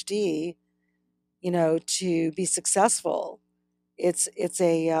PhD, to be successful. It's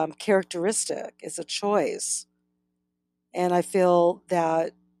a characteristic. It's a choice. And I feel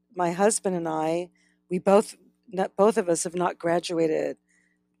that my husband and I, we both of us have not graduated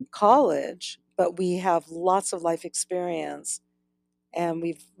college, but we have lots of life experience, and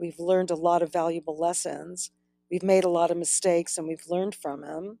we've learned a lot of valuable lessons. We've made a lot of mistakes, and we've learned from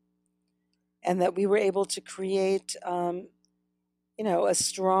them, and that we were able to create, a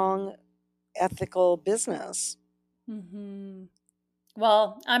strong ethical business. Hmm.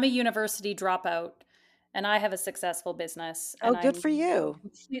 Well, I'm a university dropout and I have a successful business, Oh, and good I'm for you.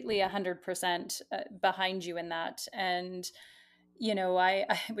 completely 100% behind you in that. And, I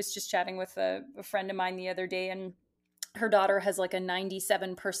was just chatting with a friend of mine the other day, and her daughter has like a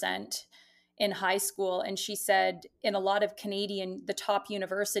 97% in high school. And she said in a lot of Canadian, the top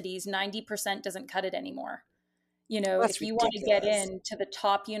universities, 90% doesn't cut it anymore. That's If you want to get ridiculous. into the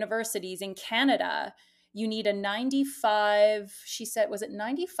top universities in Canada, you need a 95, she said, was it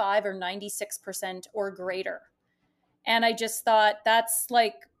 95 or 96% or greater? And I just thought, that's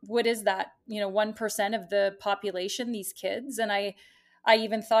like, what is that? 1% of the population, these kids. And I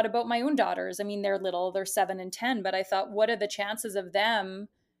even thought about my own daughters. I mean, they're little, they're 7 and 10, but I thought, what are the chances of them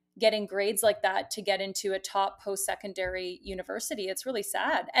getting grades like that to get into a top post-secondary university? It's really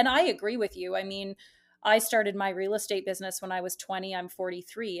sad. And I agree with you. I mean, I started my real estate business when I was 20. I'm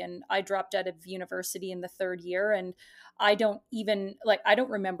 43, and I dropped out of university in the third year. And I don't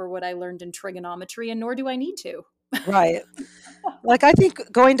remember what I learned in trigonometry, and nor do I need to. Right. Like, I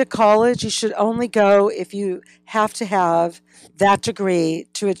think going to college, you should only go if you have to have that degree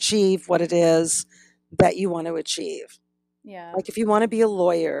to achieve what it is that you want to achieve. Yeah, Like, if you want to be a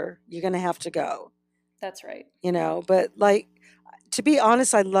lawyer, you're going to have to go, that's right. but like, to be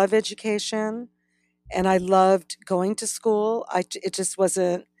honest, I love education and I loved going to school. It just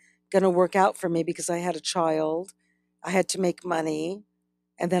wasn't going to work out for me because I had a child. I had to make money,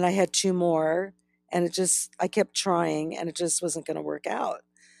 and then I had two more, and I kept trying, and it just wasn't going to work out.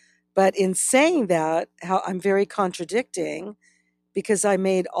 But in saying that, how I'm very contradicting because I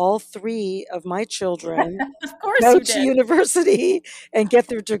made all three of my children Of course go you to did. university and get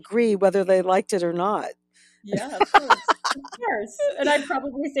their degree, whether they liked it or not. Yeah, of course. Of course. And I'd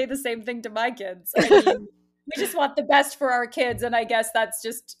probably say the same thing to my kids. I mean, we just want the best for our kids. And I guess that's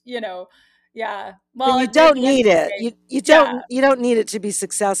just, yeah. But Well, you at don't the end of need the it. day, yeah, You don't need it to be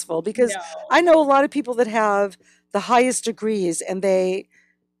successful because no. I know a lot of people that have the highest degrees and they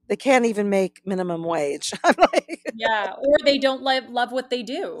can't even make minimum wage. I'm like, Yeah. Or they don't love what they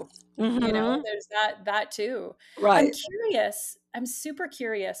do. hmm There's that too. I'm right. curious. I'm super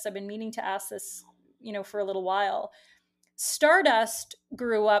curious. I've been meaning to ask this, for a little while. Stardust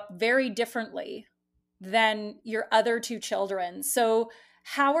grew up very differently than your other two children. So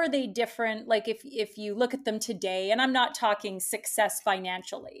how are they different? Like, if you look at them today, and I'm not talking success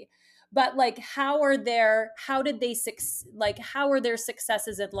financially, but like, how did they like, how are their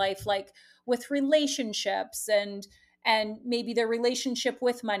successes in life, like with relationships, and maybe their relationship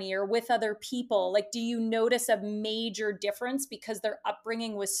with money or with other people? Like, do you notice a major difference because their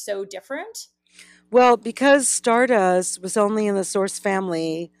upbringing was so different? Well, because Stardust was only in the Source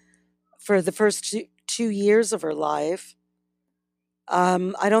family for the first two years of her life,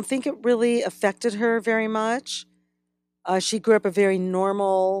 I don't think it really affected her very much. She grew up a very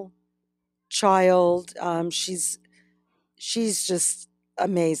normal child. She's just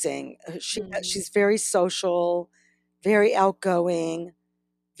amazing. Mm, She's very social, very outgoing,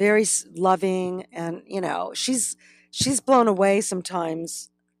 very loving, and she's blown away sometimes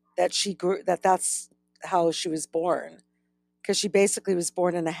that that's how she was born because she basically was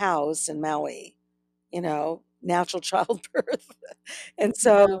born in a house in Maui, natural childbirth. And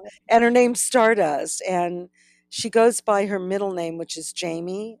so, wow. and her name's Stardust, and she goes by her middle name, which is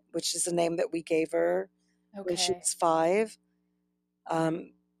Jamie, which is the name that we gave her when she Okay. was 5.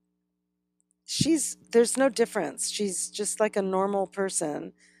 Um, there's no difference. She's just like a normal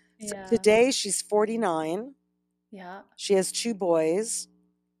person. So Yeah. today she's 49. Yeah. She has two boys.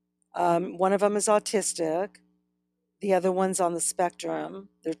 One of them is autistic. The other one's on the spectrum.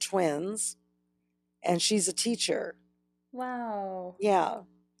 They're twins, and she's a teacher. Wow. Yeah,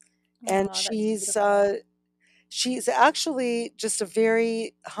 and Oh, that's beautiful. she's actually just a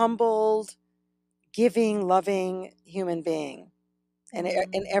very humbled, giving, loving human being, and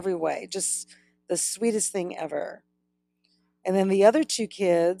in Mm. every way, just the sweetest thing ever. And then the other two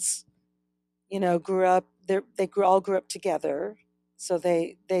kids, grew up. All grew up together, so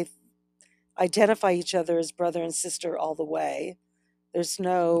they identify each other as brother and sister all the way. There's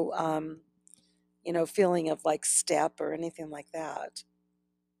no feeling of like step or anything like that.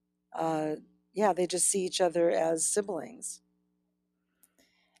 Uh, yeah, they just see each other as siblings.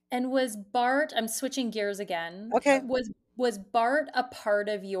 And was Bart, I'm switching gears again. Okay. Was Bart a part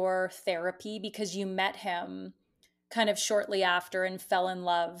of your therapy because you met him kind of shortly after and fell in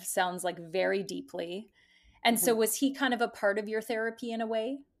love, sounds like very deeply. And so Mhm. was he kind of a part of your therapy in a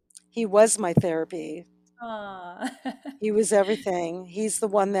way? He was my therapy. Ah. He was everything. He's the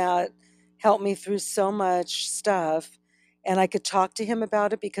one that helped me through so much stuff. And I could talk to him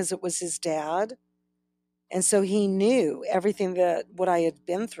about it because it was his dad. And so he knew everything that what I had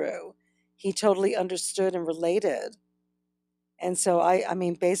been through. He totally understood and related. And so I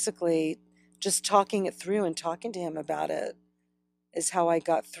mean, basically, just talking it through and talking to him about it is how I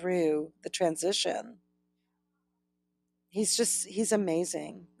got through the transition. He's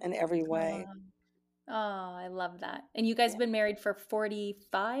amazing in every way. Oh, oh, I love that. And you guys Yeah. have been married for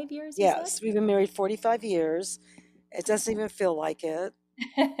 45 years, you said? Yes, we've been married 45 years. It doesn't even feel like it.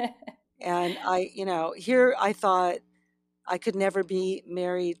 And here I thought I could never be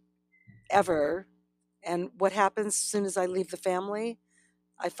married ever. And what happens as soon as I leave the family?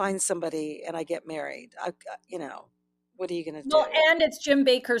 I find somebody and I get married. What are you going to Well, do? and it's Jim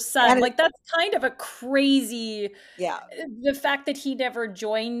Baker's son. And it, Like that's kind of a crazy yeah, the fact that he never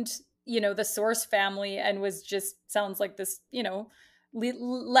joined, the Source family and was just sounds like this,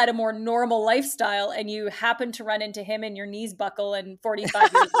 led a more normal lifestyle and you happen to run into him and your knees buckle and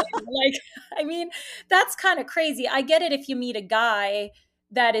 45 years later. Like, I mean, that's kind of crazy. I get it if you meet a guy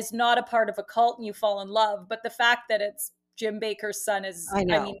that is not a part of a cult and you fall in love, but the fact that it's Jim Baker's son is, I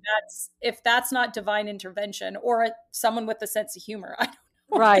I mean, know. that's if that's not divine intervention or someone with a sense of humor, I don't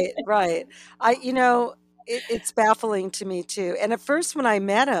know. Right, right. It's baffling to me too. And at first, when I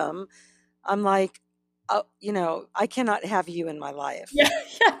met him, I'm like, oh, I cannot have you in my life. Yeah,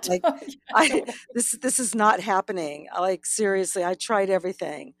 yeah, Like, yeah, I totally. this is not happening. Like, seriously, I tried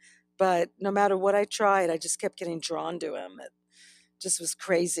everything, but no matter what I tried, I just kept getting drawn to him. It just was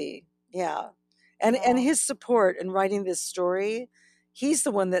crazy. Yeah. And Wow. his support in writing this story, he's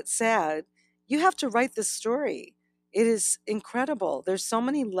the one that said, "You have to write this story. It is incredible. There's so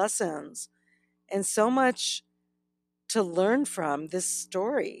many lessons and so much to learn from this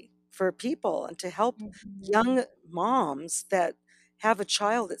story for people and to help Mhm. young moms that have a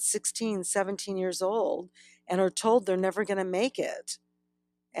child at 16, 17 years old and are told they're never going to make it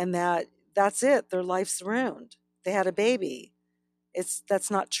and that's it, their life's ruined. They had a baby.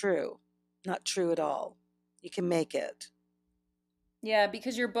 That's not true. Not true at all. You can make it. Yeah,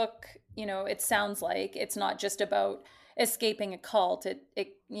 because your book, it sounds like it's not just about escaping a cult.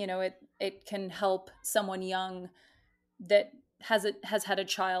 It can help someone young that has had a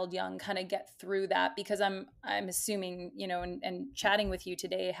child young kind of get through that because I'm assuming, and chatting with you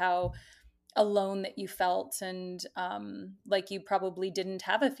today how alone that you felt and like you probably didn't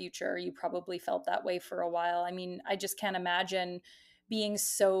have a future. You probably felt that way for a while. I mean, I just can't imagine being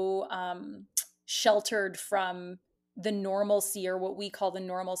so sheltered from the normalcy or what we call the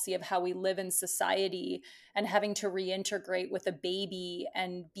normalcy of how we live in society and having to reintegrate with a baby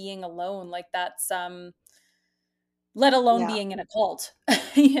and being alone like that's let alone Yeah. being in a cult.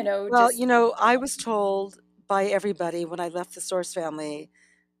 Well, Just I was told by everybody when I left the Source family,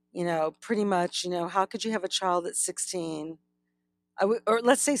 pretty much, how could you have a child at 16? Or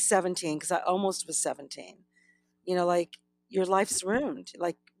let's say 17, because I almost was 17. Like your life's ruined.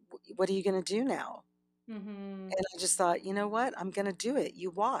 Like, what are you going to do now? Mhm. And I just thought, you know what? I'm going to do it.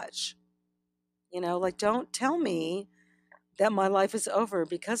 You watch. Like, don't tell me that my life is over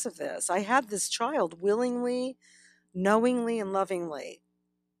because of this. I had this child willingly, knowingly, and lovingly.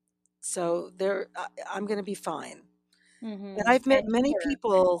 So I'm going to be fine. And Mhm. I've met And you many were.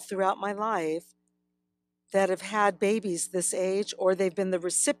 people throughout my life that have had babies this age, or they've been the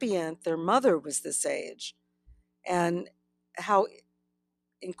recipient, their mother was this age. And how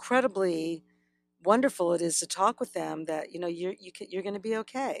incredibly wonderful it is to talk with them that, you're going to be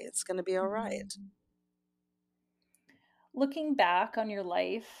okay. It's going to be all right. Mhm. Looking back on your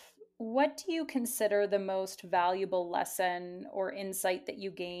life, what do you consider the most valuable lesson or insight that you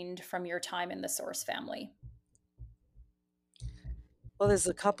gained from your time in the Source family? Well, there's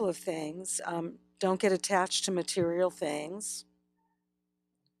a couple of things. Don't get attached to material things.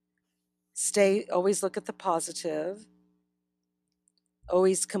 Always look at the positive.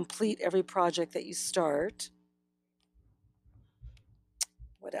 Always complete every project that you start.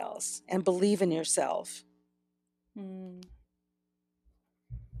 What else? And believe in yourself. Mm.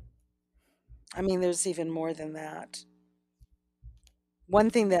 I mean, there's even more than that. One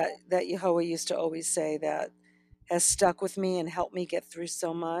thing that Yehovah used to always say that has stuck with me and helped me get through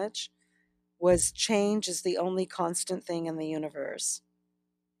so much was change is the only constant thing in the universe.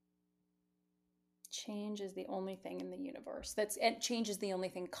 Change is the only thing in the universe. Change is the only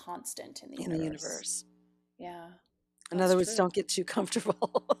thing constant in the In the universe. universe. Yeah, In that's other words, true. don't get too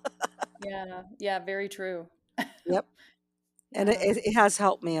comfortable. Yeah, yeah, very true. Yep. And it, Yeah. it it has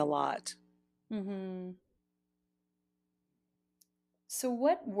helped me a lot. Hmm. So,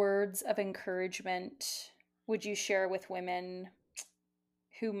 what words of encouragement would you share with women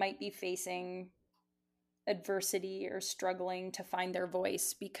who might be facing adversity or struggling to find their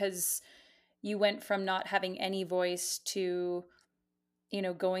voice, because you went from not having any voice to,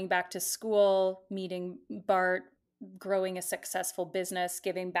 going back to school, meeting Bart, growing a successful business,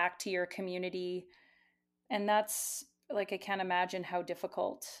 giving back to your community. And that's like, I can't imagine how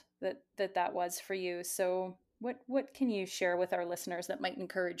difficult that was for you. So what can you share with our listeners that might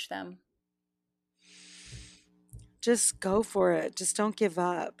encourage them? Just go for it. Just don't give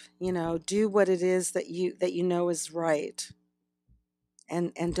up. Do what it is that you know is right.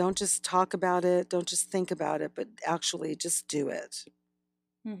 And don't just talk about it, don't just think about it, but actually just do it.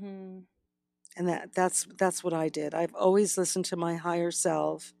 Mm-hmm. And that's what I did. I've always listened to my higher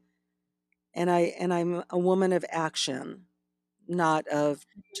self, and I'm a woman of action, not of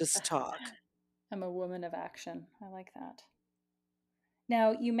just talk. I'm a woman of action. I like that.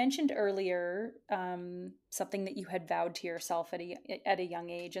 Now, you mentioned earlier something that you had vowed to yourself at a young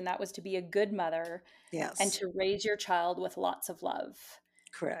age, and that was to be a good mother and Yes, to raise your child with lots of love.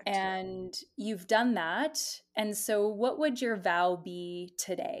 correct. And you've done that. And so, what would your vow be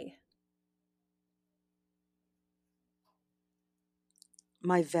today?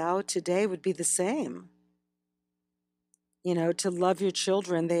 My vow today would be the same. To love your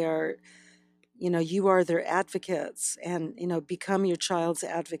children. They are, you are their advocates, and become your child's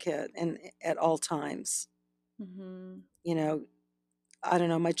advocate and at all times. Hmm. You know, I don't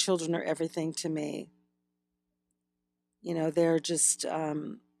know, my children are everything to me. They're just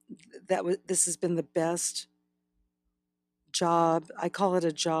this has been the best job. I call it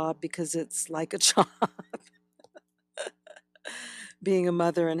a job because it's like a job, being a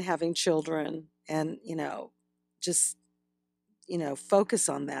mother and having children, and just focus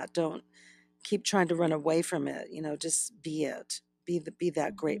on that. Don't keep trying to run away from it. Just be it. Be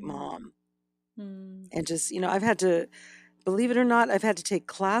that great Hmm. mom. Hmm. And just, I've had to, believe it or not, I've had to take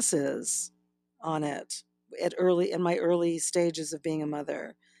classes on it in my early stages of being a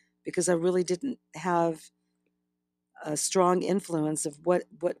mother, because I really didn't have a strong influence of what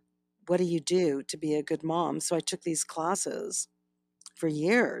do you do to be a good mom. So I took these classes for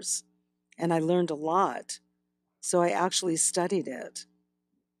years, and I learned a lot. So I actually studied it,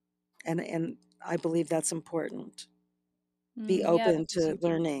 and I believe that's important. Be Yeah, open to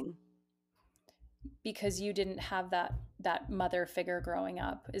learning. because you didn't have that mother figure growing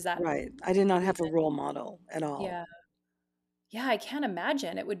up. Is that Right. I did the not have a reason? role model at all. Yeah. Yeah, I can't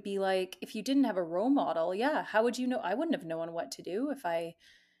imagine. It would be like if you didn't have a role model, yeah, how would you know? I wouldn't have known what to do if I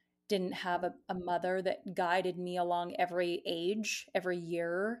didn't have a mother that guided me along every age, every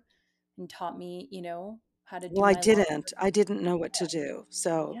year, and taught me, how to do Well, I my laundry. didn't. I didn't know what to do,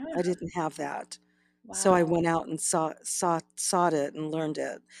 so Yeah. I didn't have that. So I Wow. went out and sought it and learned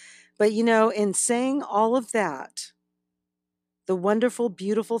it. But in saying all of that, the wonderful,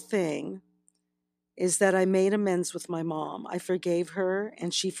 beautiful thing is that I made amends with my mom. I forgave her,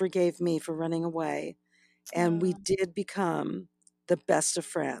 and she forgave me for running away. And we Oh, did become the best of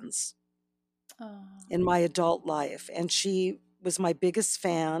friends oh, in my adult life. And she was my biggest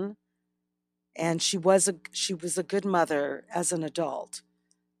fan, and she was a good mother as an adult,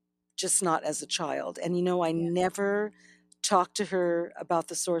 just not as a child. And I yeah. never talked to her about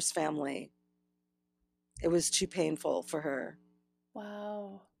the Source family. It was too painful for her.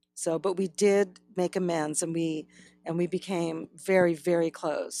 Wow. So, but we did make amends, and we became very, very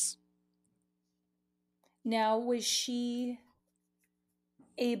close. Now, was she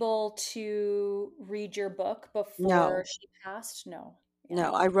able to read your book before No, she passed? No. Yeah.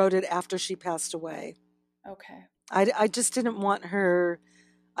 no, I wrote it after she passed away. Okay. I just didn't want her.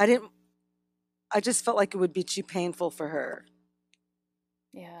 I didn't. I just felt like it would be too painful for her.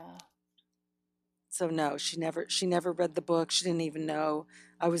 Yeah. So no, she never read the book. She didn't even know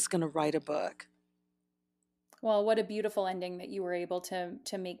I was going to write a book. Well, what a beautiful ending that you were able to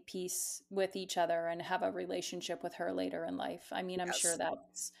make peace with each other and have a relationship with her later in life. I mean, I'm sure Yes.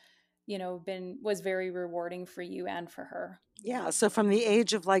 that's, been was very rewarding for you and for her. Yeah. So from the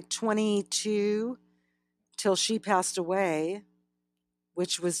age of like 22 till she passed away,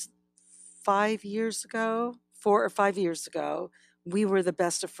 which was 5 years ago, 4 or 5 years ago, we were the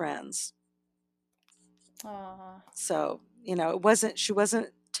best of friends. Ah, So, she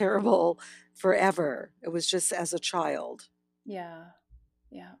wasn't terrible forever. It was just as a child. yeah.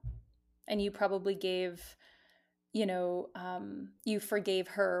 Yeah. And you probably gave, you forgave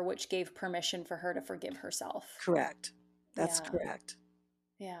her, which gave permission for her to forgive herself. Correct. That's Yeah. correct.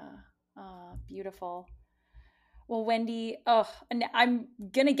 Yeah. Ah, beautiful. Well, Wendy, oh, and I'm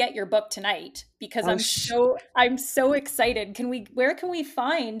gonna get your book tonight because Oh, I'm so excited. Where can we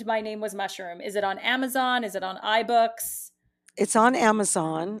find My Name Was Mushroom? Is it on Amazon? Is it on iBooks? It's on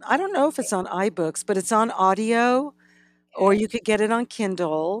Amazon. I don't know if it's on iBooks, but it's on audio, or Okay. you could get it on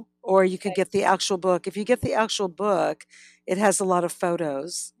Kindle, or you could Okay. get the actual book. If you get the actual book, it has a lot of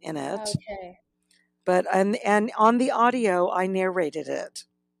photos in it. Okay. But and on the audio, I narrated it.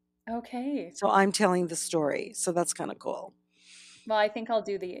 Okay. So I'm telling the story. So that's kind of cool. Well, I think I'll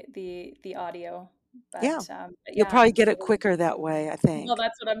do the audio, Yeah. but You'll yeah. probably get it So, quicker that way, I well, think.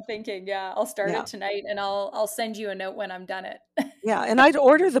 that's what I'm thinking. Yeah, I'll start Yeah. it tonight, and I'll send you a note when I'm done it. Yeah. And I'd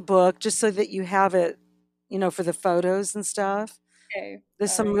order the book just so that you have it, for the photos and stuff. Okay.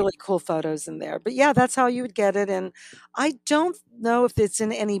 There's All some right. really cool photos in there. But yeah, that's how you would get it. And I don't know if it's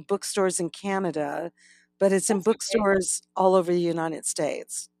in any bookstores in Canada, but it's in That's okay. bookstores all over the United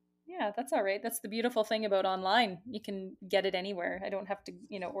States. Yeah, that's all right. That's the beautiful thing about online. You can get it anywhere. I don't have to,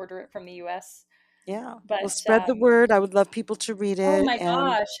 order it from the US. Yeah. Well, But spread the word. I would love people to read oh it. my And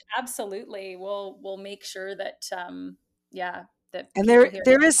gosh, absolutely. We'll make sure that yeah, that and people there hear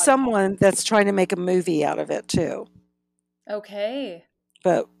there this is podcast. someone that's trying to make a movie out of it too. Okay.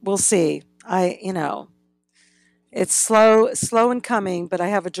 But we'll see. It's slow in coming, but I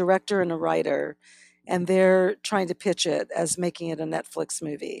have a director and a writer, and they're trying to pitch it as making it a Netflix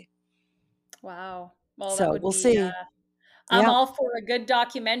movie. Wow. Well, that So would we'll be see. I'm Yeah. all for a good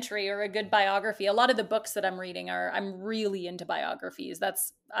documentary or a good biography. A lot of the books that I'm reading I'm really into biographies.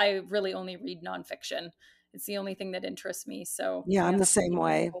 I really only read nonfiction. It's the only thing that interests me. So Yeah, I'm yeah, the I'll same keep you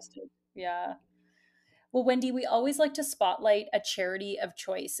way. posted. Yeah. Well, Wendy, we always like to spotlight a charity of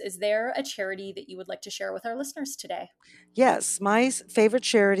choice. Is there a charity that you would like to share with our listeners today? Yes, my favorite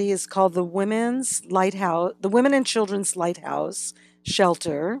charity is called the Women and Children's Lighthouse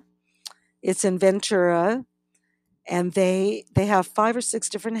Shelter. It's in Ventura, and they have 5 or 6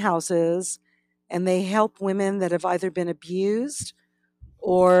 different houses, and they help women that have either been abused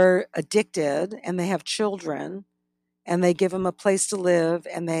or addicted, and they have children, and they give them a place to live,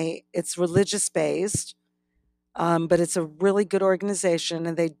 and it's religious based, but it's a really good organization,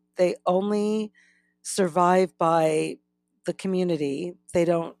 and they only survive by the community. They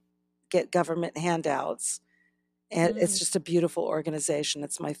don't get government handouts, and it's Mm. just a beautiful organization.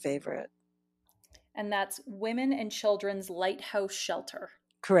 It's my favorite. And that's Women and Children's Lighthouse Shelter.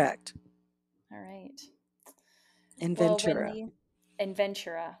 Correct. All right. In Well, Ventura. Wendy, and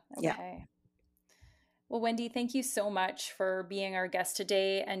Ventura. Yeah. Okay. Well, Wendy, thank you so much for being our guest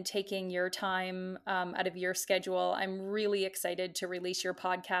today and taking your time out of your schedule. I'm really excited to release your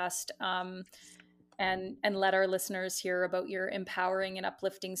podcast and let our listeners hear about your empowering and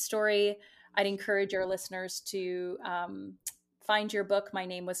uplifting story. I'd encourage our listeners to find your book. My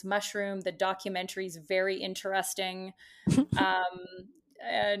Name Was Mushroom. The documentary is very interesting. Um,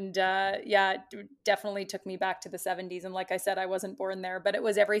 and yeah, it definitely took me back to the 70s. And like I said, I wasn't born there, but it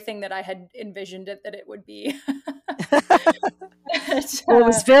was everything that I had envisioned it that it would be. But, Well, it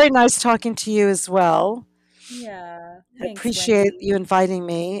was very nice talking to you as well. yeah, I thanks, appreciate Wendy. you inviting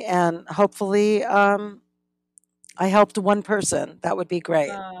me, and hopefully, I helped one person. That would be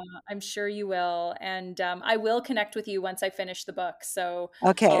great. I'm sure you will, and I will connect with you once I finish the book. So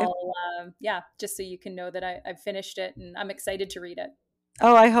Okay. yeah, just so you can know that I've finished it, and I'm excited to read it.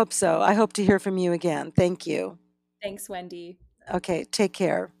 Oh, I hope so. I hope to hear from you again. Thank you. Thanks, Wendy. Okay. Take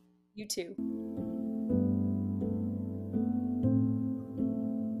care. You too.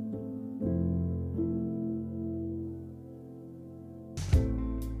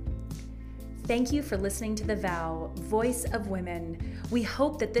 Thank you for listening to The Vow, Voice of Women. We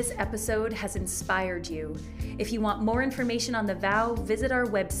hope that this episode has inspired you. If you want more information on The Vow, visit our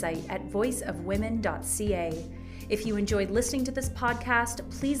website at voiceofwomen.ca. If you enjoyed listening to this podcast,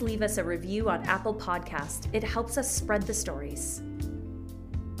 please leave us a review on Apple Podcast. It helps us spread the stories.